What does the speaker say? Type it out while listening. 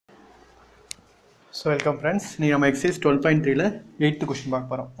So welcome friends, we have exercise 12.3 la 8th question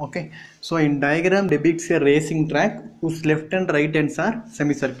பார்க்க போறோம். Okay, so in diagram depicts a racing track whose left and right ends are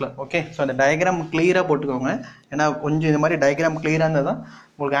semicircular. Okay, so அந்த diagram clear ஆ போட்டுக்கோங்க. ஏனா கொஞ்சம் இந்த மாதிரி diagram clear ஆ இருந்தா தான்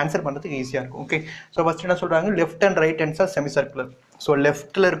உங்களுக்கு ஆன்சர் பண்றதுக்கு ஈஸியா இருக்கும். Okay, so first என்ன சொல்றாங்க, left and right ends are semicircular. So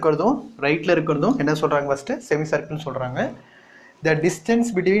leftல இருக்கிறதும் rightல இருக்கிறதும் என்ன சொல்றாங்க, first semicircle சொல்றாங்க. The distance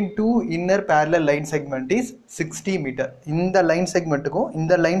between two inner parallel line segment is 60 meter. இந்த line segmentக்கும்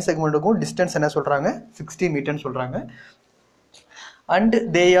இந்த line segmentக்கும் distance என்ன சொல்றாங்க, 60 meter சொல்றாங்க. And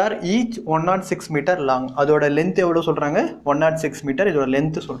they are each 106 meter long. அதோட length எவ்வளவு சொல்றாங்க, 106 meter. இதோட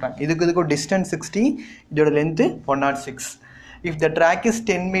length சொல்றாங்க. இதுக்கு distance 60, இதோட length 106. If the track is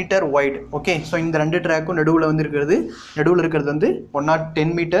 10 meter wide, okay, so இந்த ரெண்டு ட்ராக்கும் நடுவுல இருக்கிறது வந்து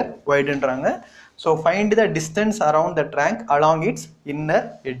 110 meter wideன்றாங்க. So find the distance around the track along its inner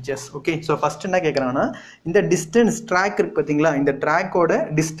edges. Okay, so first என்ன கேக்குறாங்கன்னா, இந்த distance track இருக்கு பாத்தீங்களா, இந்த track ஓட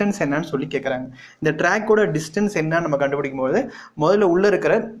distance என்னன்னு சொல்லி கேக்குறாங்க. இந்த track ஓட distance என்னன்னு நம்ம கண்டுபிடிக்கும் போது முதல்ல உள்ள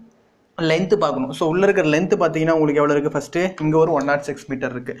இருக்கிற length பார்க்கணும். ஸோ உள்ள இருக்கிற length பார்த்தீங்கன்னா உங்களுக்கு எவ்வளோ இருக்குது, ஃபஸ்ட்டு இங்கே ஒரு 106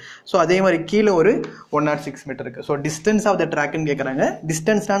 மீட்டர் இருக்குது. ஸோ அதே மாதிரி கீழே ஒரு 106 மீட்டர் இருக்குது. ஸோ டிஸ்டன்ஸ் ஆஃப் த ட்ராக்னு கேட்குறாங்க.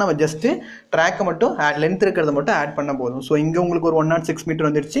 டிஸ்டன்ஸ்னால் நம்ம ஜஸ்ட்டு ட்ராக்கை மட்டும் லென்த் இருக்கிறத மட்டும் ஆட் பண்ண போதும். ஸோ இங்கே உங்களுக்கு ஒரு 106 மீட்டர்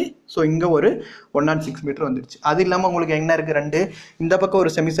வந்துருச்சு, ஸோ இங்கே ஒரு 106 மீட்டர் வந்துருச்சு. அது இல்லாமல் உங்களுக்கு என்ன இருக்குது, ரெண்டு இந்த பக்கம்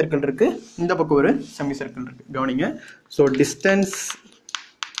ஒரு செமி சர்க்கிள் இருக்குது, இந்த பக்கம் ஒரு செமி சர்க்கிள் இருக்குது. கவனிங்க. So distance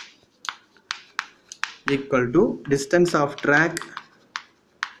equal to distance of track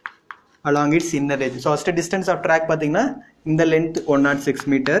along its inner edge. So first distance of track பாத்தீங்கன்னா இந்த length 106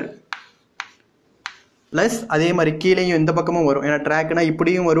 மீட்டர் plus அதே மாதிரி கீழேயும் இந்த பக்கமும் வரும். ஏன்னா ட்ராக்னா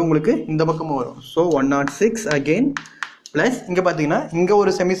இப்படியும் வரும், உங்களுக்கு இந்த பக்கமும் வரும். ஸோ 106 again plus இங்க பாத்தீங்கன்னா இங்க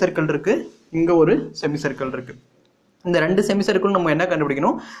ஒரு செமி சர்க்கிள் இருக்கு, இங்க ஒரு செமி சர்க்கிள் இருக்கு. இந்த ரெண்டு செமி சர்க்கிள் நம்ம என்ன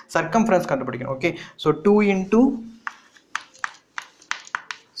கண்டுபிடிக்கணும், சர்க்கம்ஃபரன்ஸ் கண்டுபிடிக்கணும். Okay, so 2 into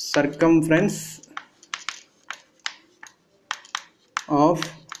circumference of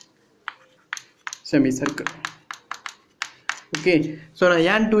semicircle. Okay, so நான்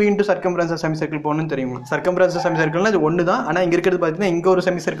ஏன் 2 into circumference of semicircle போகணும்னு தெரியும். சர்க்கம்ஃபரன்ஸ் ஆஃப் செமிசர்க்கிள்னா இது ஒன்று தான், ஆனால் இங்கே இருக்கிறது பார்த்தீங்கன்னா இங்கே ஒரு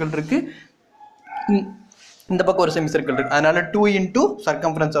செமிசர்க்கிள் இருக்கு, இந்த பக்கம் ஒரு செமிசர்க்கிள் இருக்கு. அதனால 2 into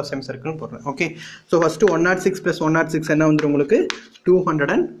circumference of semicircle போடுறேன். ஓகே, ஸோ ஃபர்ஸ்ட் 106 plus 106 என்ன வந்துடும் உங்களுக்கு,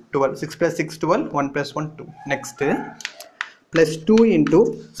 212. 6 plus 6 12, 1 plus 1 2. Next plus 2 into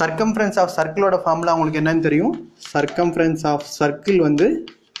circumference of circle-ஓட formula உங்களுக்கு என்னன்னு தெரியும். circumference of circle வந்து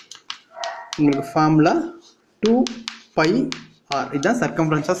உங்களுக்கு ஃபார்முலா 2 pi r. இதுதான்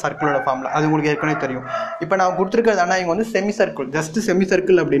சர்க்கம்ஃபரன்ஸ் ஆஃப் சர்க்கிளோட ஃபார்முலா, அது உங்களுக்கு ஏற்கனவே தெரியும். இப்போ நான் கொடுத்துருக்கிறது ஆனால் இங்கே வந்து semi circle, just semi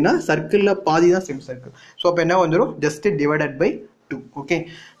circle அப்படின்னா சர்க்கிளில் பாதி தான் செமி சர்க்கிள். ஸோ அப்போ என்ன வந்துடும், just divided by 2. Okay,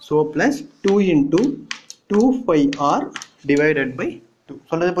 so plus 2 into 2 pi r divided by 2.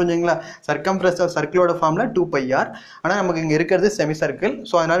 சொல்றது புரிஞ்சுங்களா? Circumference of சர்க்கிளோட formula 2 pi r, ஆனால் நமக்கு இங்கே இருக்கிறது செமி சர்க்கிள்,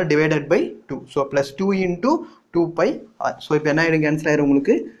 ஸோ அதனால divided by 2. So plus 2 into 2 pi r. So இப்போ என்ன ஆயிடும், கேன்சல் ஆயிரும்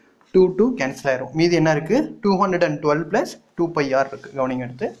உங்களுக்கு, 2 கேன்சல் ஆயிரும். மீதி என்ன இருக்கு, 212 plus 2 pi r இருக்கு. கவனிங்க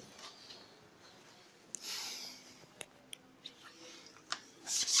எடுத்து.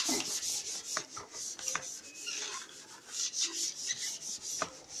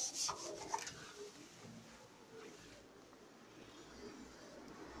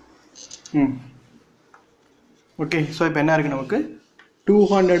 ஓகே, ஸோ இப்போ என்ன இருக்கு நமக்கு,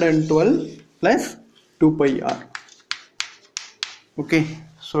 212 plus 2 pi r. okay,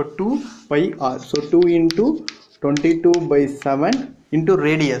 so 2 pi r, so 2 into 22/7 into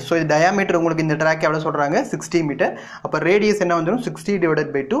radius. so diameter உங்களுக்கு இந்த ட்ராக் எவ்வளவு சொல்றாங்க, 60 மீட்டர். அப்ப ரேடியஸ் என்ன வந்துரும், 60 divided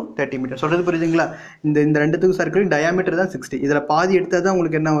by 2 30 மீட்டர். சொல்றது புரியுதுங்களா? இந்த ரெண்டுத்துக்கு சர்க்கிள் டயாமீட்டர் தான் 60, இதுல பாதி எடுத்தா தான்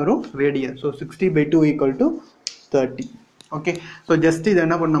உங்களுக்கு என்ன வரும், radius. so 60/2 equal to 30. Okay, so just இது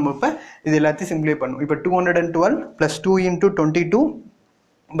என்ன பண்ணணும், நம்ம இப்போ இது எல்லாத்தையும் சிம்பிளை பண்ணும். இப்போ 212 plus 2 into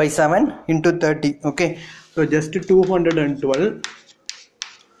 22/7 into 30. Okay, so just 212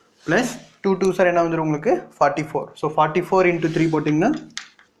 plus 2 2 sir என்ன வந்துடும் உங்களுக்கு, 44. ஸோ 44 into 3 போட்டிங்கன்னா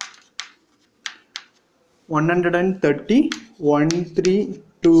 130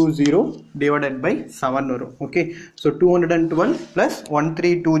 1320 divided by 7 வரும். Okay, so 212 plus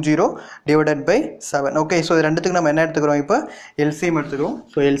 1320 divided by 7. Okay, so இது ரெண்டுத்துக்கு நம்ம என்ன எடுத்துக்கிறோம், இப்போ எல்சிஎம் எடுத்துக்கிறோம்.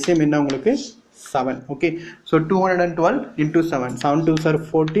 ஸோ எல்சிஎம் என்ன உங்களுக்கு, 7. Okay, so 212 into 7, 7 2 sir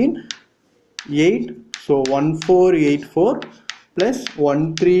 14, 8, so 1484 plus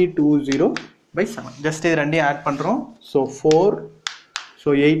 1320 by 7. Just இது ரெண்டையும் ஆட் பண்ணுறோம். So 4, so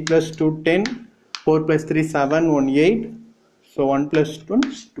 8 plus 2 10, 4 plus 3 7, 1 8, so 1 plus 1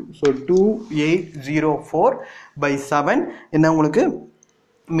 2, so 2804 by 7 என்ன உங்களுக்கு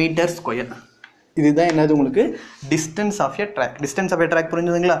மீட்டர் ஸ்கொயர். இதுதான் என்னது உங்களுக்கு distance of a track. Distance of a track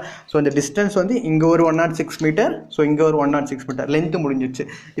புரிஞ்சுதுங்களா? ஸோ இந்த டிஸ்டன்ஸ் வந்து இங்கே ஒரு 106 மீட்டர், ஸோ இங்கே ஒரு 106 மீட்டர் லென்த்து முடிஞ்சிச்சு.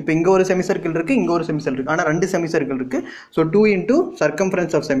 இப்போ இங்கே ஒரு செமி சர்க்கிள் இருக்குது, இங்கே ஒரு செமி சர்க்கிள் இருக்குது, ஆனால் 2 செமி சர்க்கிள் இருக்குது. So 2 into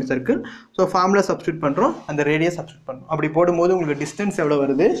circumference of semi circle. So formula substitute பண்ணுறோம், அந்த ரேடியஸ் சப்ஸ்டியூட் பண்ணுறோம். அப்படி போடும்போது உங்களுக்கு டிஸ்டன்ஸ் எவ்வளோ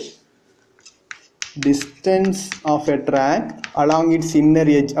வருது? Distance of a track along it's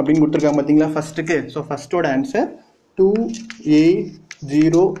inner edge அப்படின்னு கொடுத்துருக்காங்க பார்த்தீங்களா ஃபஸ்ட்டுக்கு. So ஃபஸ்ட்டோட answer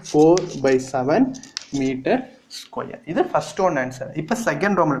 2804/7 metre square. இது ஃபர்ஸ்ட் ஒன் ஆன்சர். இப்போ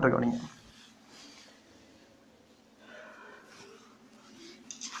செகண்ட் ரோம் லெட்டர் கவனிங்க.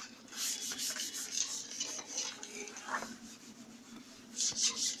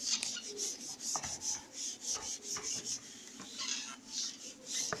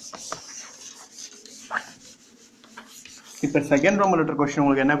 இப்போ செகண்ட் ரோம் லெட்டர் क्वेश्चन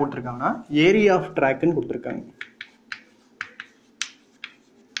உங்களுக்கு என்ன கொடுத்திருக்காங்கன்னா ஏரியா ஆஃப் ட்ராக்னு கொடுத்திருக்காங்க.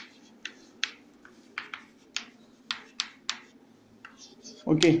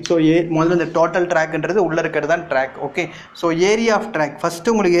 ஓகே, ஸோ முதல்ல இந்த டோட்டல் ட்ராக்ன்றது உள்ளே இருக்கிறது தான் track. Okay, so area of track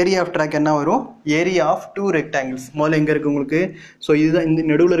first உங்களுக்கு ஏரியா ஆஃப் ட்ராக் என்ன வரும்? Area of 2 rectangles. முதல்ல எங்கே இருக்குது உங்களுக்கு? ஸோ இதுதான் இந்த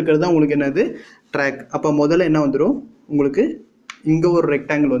நடுவில் இருக்கிறது தான் உங்களுக்கு என்னது ட்ராக். அப்போ முதல்ல என்ன வந்துடும் உங்களுக்கு? இங்கே ஒரு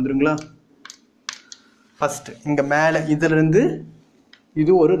ரெக்டாங்கிள் வந்துருங்களா? ஃபஸ்ட்டு இங்கே மேலே இதிலிருந்து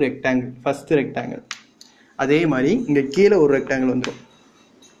இது ஒரு ரெக்டாங்கிள், ஃபஸ்ட்டு ரெக்டாங்கிள். அதே மாதிரி இங்கே கீழே ஒரு ரெக்டாங்கிள் வந்துடும்,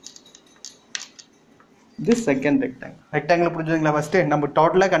 இது செகண்ட் ரெக்டாங்கிள். ரெக்டாங்கிள் புரிஞ்சுதுங்களா? ஃபஸ்ட்டு நம்ம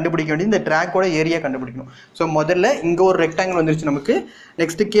டோட்டலாக கண்டுபிடிக்க வேண்டியது இந்த ட்ராக்கோட ஏரியா கண்டுபிடிக்கணும். ஸோ முதல்ல இங்கே ஒரு ரெக்டாங்கிள் வந்துருச்சு நமக்கு,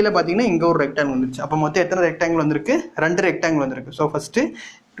 நெக்ஸ்ட்டு கீழே பார்த்தீங்கன்னா இங்கே ஒரு ரெக்டாங்கிள் வந்துருச்சு. அப்போ மொத்தம் எத்தனை ரெக்டாங்கிள் வந்திருக்கு? 2 ரெக்டாங்கிள் வந்திருக்கு. So first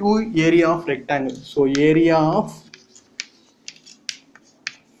 2 area of rectangle. So area of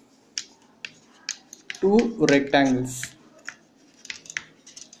 2 rectangles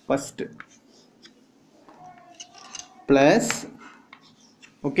first plus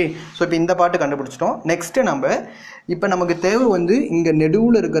okay. So இப்போ இந்த பாட்டு கண்டுபிடிச்சிட்டோம். நெக்ஸ்ட்டு நம்ம இப்போ நமக்கு தேவை வந்து இங்கே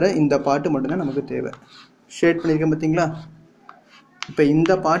நெடுவில் இருக்கிற இந்த பாட்டு மட்டும்தான் நமக்கு தேவை. ஷேட் பண்ணியிருக்கேன் பார்த்தீங்களா? இப்போ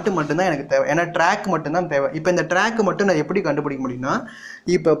இந்த பாட்டு மட்டும்தான் எனக்கு தேவை, ஏன்னா ட்ராக் மட்டும்தான் தேவை. இப்போ இந்த ட்ராக் மட்டும் நான் எப்படி கண்டுபிடிக்க முடியும்னா,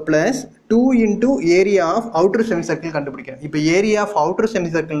 இப்போ plus 2 into area of outer semi circle கண்டுபிடிக்கிறேன். இப்போ area of outer semi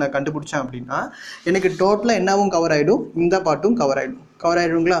circle நான் கண்டுபிடிச்சேன் அப்படின்னா எனக்கு டோட்டலாக என்னவும் கவர் ஆகிடும், இந்த பாட்டும் கவர்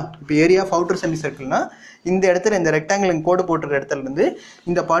ஆகிடுங்களா? இப்போ ஏரியா ஆஃப் அவுட்டர் செமி சர்க்கிள்னா இந்த இடத்துல இந்த ரெக்டாங்கிள் கோடு போட்டுற இடத்துல இருந்து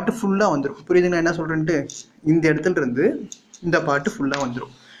இந்த பாட்டு ஃபுல்லாக வந்துடும். புரியுதுங்களா என்ன சொல்கிறேன்ட்டு? இந்த இடத்துல இருந்து இந்த பாட்டு ஃபுல்லாக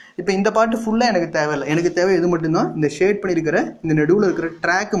வந்துடும். இப்போ இந்த பாட்டு ஃபுல்லாக எனக்கு தேவையில்லை, எனக்கு தேவை எது மட்டும்தான்? இந்த ஷேட் பண்ணியிருக்கிற இந்த நடுவில் இருக்கிற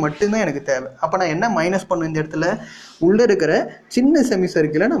ட்ராக் மட்டும்தான் எனக்கு தேவை. அப்போ நான் என்ன மைனஸ் பண்ணுவேன்? இந்த இடத்துல உள்ளே இருக்கிற சின்ன செமி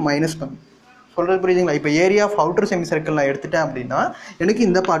சர்க்கிளை நான் மைனஸ் பண்ணுவேன். சொல்கிறது புரியுதுங்களா? இப்போ area of outer semi circle நான் எடுத்துட்டேன் அப்படின்னா எனக்கு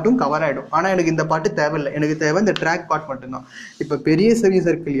இந்த பாட்டும் கவர் ஆகிடும். ஆனால் எனக்கு இந்த பாட்டு தேவையில்லை, எனக்கு தேவை இந்த ட்ராக் பார்ட் மட்டும்தான். இப்போ பெரிய செமி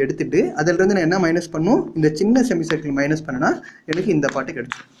சர்க்கிள் எடுத்துட்டு அதிலிருந்து நான் என்ன மைனஸ் பண்ணும்? இந்த சின்ன செமி சர்க்கிள் மைனஸ் பண்ணனா எனக்கு இந்த பாட்டு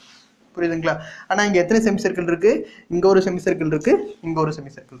கிடைச்சிடும். புரியுதுங்களா? ஆனால் இங்கே எத்தனை செமி சர்க்கிள் இருக்குது? இங்கே ஒரு செமி சர்க்கிள் இருக்குது, இங்கே ஒரு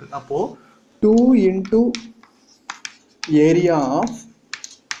செமி சர்க்கிள் இருக்குது. அப்போது 2 into area of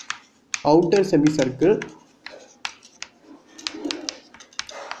outer semi circle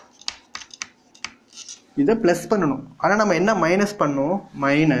இதை ப்ளஸ் பண்ணணும். ஆனால் நம்ம என்ன மைனஸ் பண்ணணும்?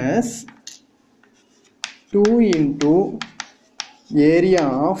 Minus 2 into area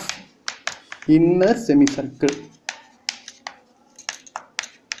of inner semi circle.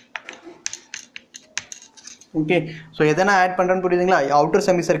 Okay, so எதை நான் ஆட் பண்ணுறேன்னு புரியுதுங்களா? அவுட்டர்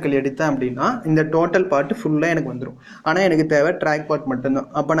செமி சர்க்கிள் எடுத்தேன் அப்படின்னா இந்த டோட்டல் பார்ட்டு ஃபுல்லாக எனக்கு வந்துடும். ஆனால் எனக்கு தேவை ட்ராக் பார்ட் மட்டும்தான்.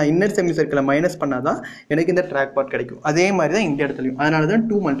 அப்போ நான் இன்னர் செமி சர்க்கிளை மைனஸ் பண்ணால் தான் எனக்கு இந்த ட்ராக் பார்ட் கிடைக்கும். அதே மாதிரி தான் இந்த இடத்துலையும், அதனால தான்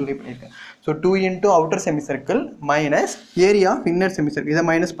 2 மல்டிப்ளை பண்ணியிருக்கேன். So 2 into outer semi circle minus area of inner semi circle, இதை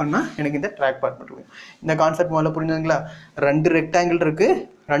மைனஸ் பண்ணால் எனக்கு இந்த ட்ராக் பார்ட் மட்டும். இந்த கான்செப்ட் முதல்ல புரிஞ்சுதுங்களா? 2 ரெக்டாங்கிள் இருக்குது,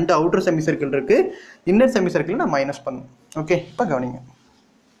 2 அவுட்டர் செமி சர்க்கிள் இருக்குது, இன்னர் செமி சர்க்கிள் நான் மைனஸ் பண்ணணும். ஓகே, இப்போ கவனிங்க.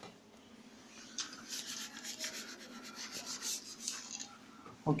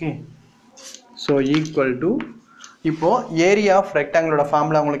 ஓகே, ஸோ ஈக்குவல் டு இப்போது ஏரியா ஆஃப் ரெக்டாங்கிளோட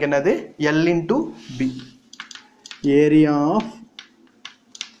ஃபார்முலா உங்களுக்கு என்னது? L into B. Area of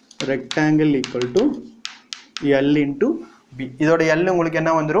rectangle equal to L into B. இதோட எல் உங்களுக்கு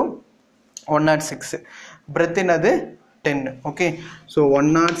என்ன வந்துடும்? 106. பிரெத் என்னது? 10. ஓகே, ஸோ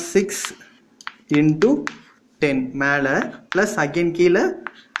 106 இன்டூ 10 மேலே ப்ளஸ் அகெயின் கீழே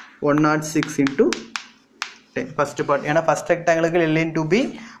 106 இன்டூ 10 ஃபஸ்ட்டு பார்ட். ஏன்னா first ரெக்டாங்கிளுக்கு L into B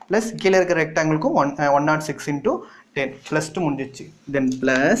plus கீழே இருக்கிற ரெக்டாங்கிளுக்கும் 106 இன்டூ 10 ப்ளஸ் 2 முடிஞ்சிச்சு. தென்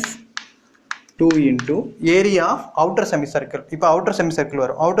plus 2 into area of outer semi circle. இப்போ அவுட்டர் செமி சர்க்கிள்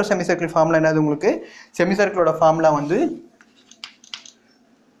வரும். அவுட்டர் செமி சர்க்கிள் ஃபார்முலா என்னது உங்களுக்கு? செமி சர்க்கிளோட ஃபார்முலா வந்து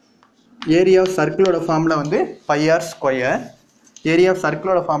ஏரியா ஆஃப் சர்க்கிளோட ஃபார்முலா வந்து πr square area of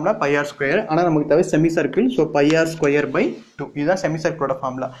சர்க்கிளோட formula by R square. ஆனால் நமக்கு தேவை semi circle. So by R square by 2 இதுதான் செமி சர்க்கிளோட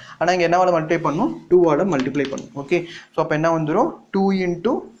ஃபார்முலா. ஆனால் இங்கே என்னவால் மல்டிப்ளை பண்ணணும், 2ஆல் மல்டிப்ளை பண்ணணும். ஓகே, ஸோ அப்போ என்ன வந்துடும், 2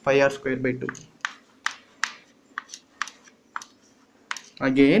 into pi R square by 2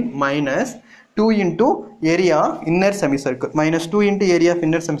 again minus 2 into area of inner semicircle minus 2 into area of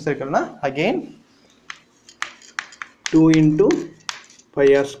inner semicircle na again 2 into pi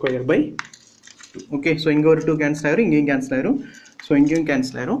r square by 2. Okay, so inga or 2 cancel ஆயிரும், இங்கேயும் cancel ஆயிரும், so இங்கேயும்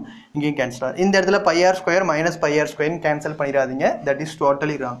cancel ஆயிரும், இங்கேயும் cancel ஆயிரும். இந்த இடத்துல pi r square minus pi r square cancel பண்ணிடாதீங்க, that is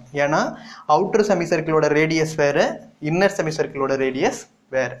totally wrong. ஏன்னா outer semicircle ஓட radius வேற, inner semicircle ஓட radius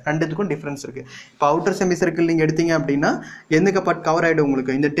வேற, ரெண்டுத்துக்கும் டிஃபரன்ஸ் இருக்கு. இப்போ அவுட்டர் செமி சர்க்கிள் நீங்கள் எடுத்தீங்க அப்படின்னா எந்த பார்ட் கவர் ஆகிடும்,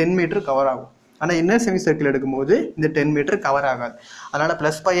 உங்களுக்கு இந்த 10 மீட்டர் கவர் ஆகும். ஆனால் இன்னர் செமி சர்க்கிள் எடுக்கும்போது இந்த 10 மீட்டர் கவர் ஆகாது. அதனால்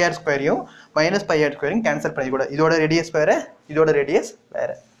plus pi R ஸ்கொயரையும் minus by R ஸ்கொயரையும் cancel பண்ணிக்கூடாது. இதோட ரேடியஸ் வேறு, இதோட ரேடியஸ்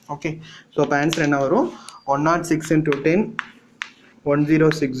வேறு. ஓகே, ஸோ அப்போ ஆன்சர் என்ன வரும், 106 into 10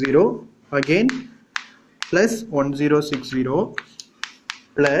 1060 again plus 1060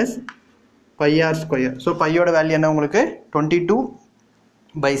 plus pi R square. So பையோட வேல்யூ என்ன உங்களுக்கு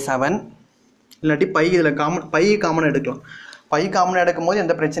 22/7. இல்லாட்டி பை இதில் காமன் எடுக்கலாம். பை காமன் எடுக்கும் போது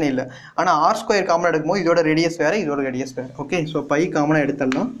எந்த பிரச்சனையும் இல்லை. ஆனால் ஆர் ஸ்கொயர் காமன் எடுக்கும் போது இதோட ரேடியஸ் வேறு, இதோட ரேடியஸ் வேறு. ஓகே, ஸோ பை காமனாக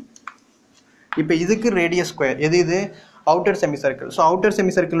எடுத்துடலாம். இப்போ இதுக்கு ரேடியஸ் ஸ்கொயர் எது, இது outer semi circle. So outer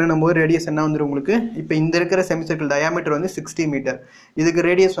semi சர்க்கிள்னும் போது ரேடியஸ் என்ன வந்துடும் உங்களுக்கு, இப்போ இந்த இருக்கிற செமி சர்க்கிள் டயாமீட்டர் வந்து 60 மீட்டர், இதுக்கு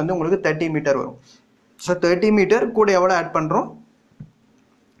ரேடியஸ் வந்து உங்களுக்கு 30 மீட்டர் வரும். ஸோ 30 மீட்டர் கூட எவ்வளோ ஆட் பண்ணுறோம்,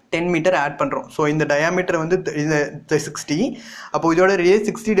 10 மீட்டர் ஆட் பண்ணுறோம். ஸோ இந்த டயாமீட்டர் வந்து 60, அப்போ இதோட ரேடியஸ்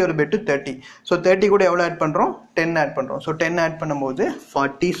 60 / 30. ஸோ 30 கூட எவ்வளோ ஆட் பண்ணுறோம், 10 ஆட் பண்ணுறோம். ஸோ 10 ஆட் பண்ணும்போது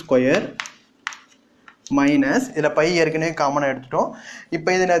 40 ஸ்கொயர் மைனஸ் இதில் பை ஏற்கனவே காமனாக எடுத்துட்டோம். இப்போ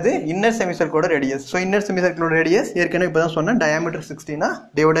இது என்னது, inner செமிசர்க்கிளோட radius. So inner செமிசர்க்கிளோட radius ஏற்கனவே இப்போ தான் சொன்னேன், டயாமீட்டர் 60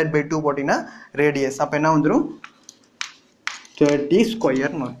 டிவைடட் பை 2 போட்டிங்கன்னா ரேடியஸ். அப்போ என்ன வந்துடும், 30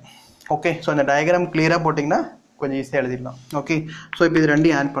 ஸ்கொயர். ஓகே, ஸோ அந்த டயக்ராம் கிளியராக போட்டிங்கன்னா கொஞ்சம் ஈஸியாக எழுதிடலாம். ஓகே, ஸோ இப்போ இது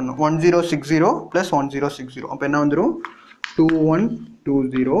ரெண்டையும் ஆட் பண்ணும், 1060 ப்ளஸ் 1060. அப்போ என்ன வந்துடும்,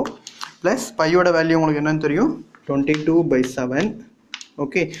 2120 ப்ளஸ் பையோட வேல்யூ உங்களுக்கு என்னன்னு தெரியும், 22/7.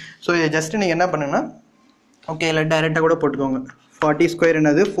 ஓகே, ஸோ இதை ஜஸ்ட் நீங்கள் என்ன பண்ணுங்கன்னா, ஓகே இல்லை டைரெக்டாக கூட போட்டுக்கோங்க. 40 ஸ்கொயர்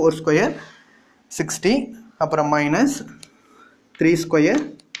என்னது, 4 ஸ்கொயர் 60, அப்புறம் மைனஸ் 3 ஸ்கொயர்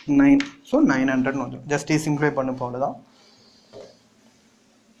 9, ஸோ 900 வந்துடும். ஜஸ்ட் சிம்பிளை பண்ண போலதான்.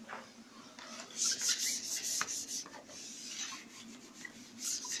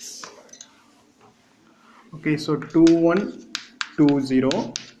 Okay, so 2120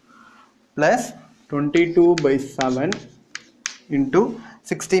 plus 22/7 into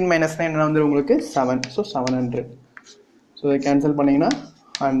 16 minus 9 என்ன வந்து உங்களுக்கு 7, so 700. So இதை கேன்சல் பண்ணிங்கன்னா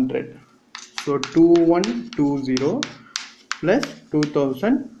 100. So 2120 plus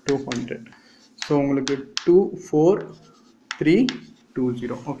 2200. So உங்களுக்கு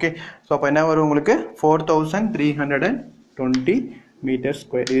 24320. Okay, so அப்போ என்ன வரும் உங்களுக்கு 4320 மீட்டர்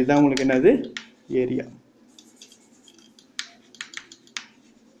ஸ்கொயர். இதுதான் உங்களுக்கு என்னது ஏரியா.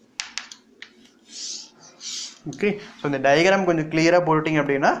 ஓகே, ஸோ இந்த டயக்ராம் கொஞ்சம் கிளியராக போட்டிங்க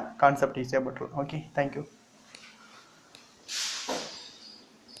அப்படின்னா கான்செப்ட் ஈஸியாக போட்டுருலாம். Okay, thank you.